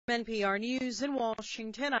NPR News in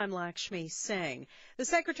Washington, I'm Lakshmi Singh. The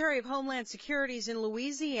Secretary of Homeland Security is in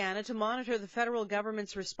Louisiana to monitor the federal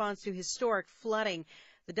government's response to historic flooding.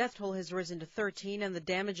 The death toll has risen to 13 and the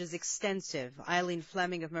damage is extensive. Eileen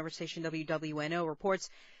Fleming of member station WWNO reports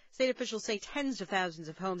state officials say tens of thousands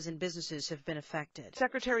of homes and businesses have been affected.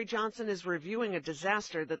 Secretary Johnson is reviewing a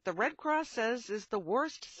disaster that the Red Cross says is the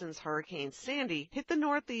worst since Hurricane Sandy hit the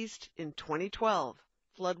Northeast in 2012.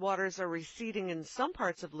 Floodwaters are receding in some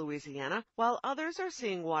parts of Louisiana, while others are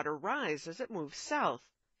seeing water rise as it moves south.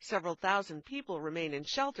 Several thousand people remain in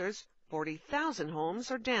shelters. 40,000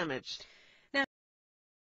 homes are damaged.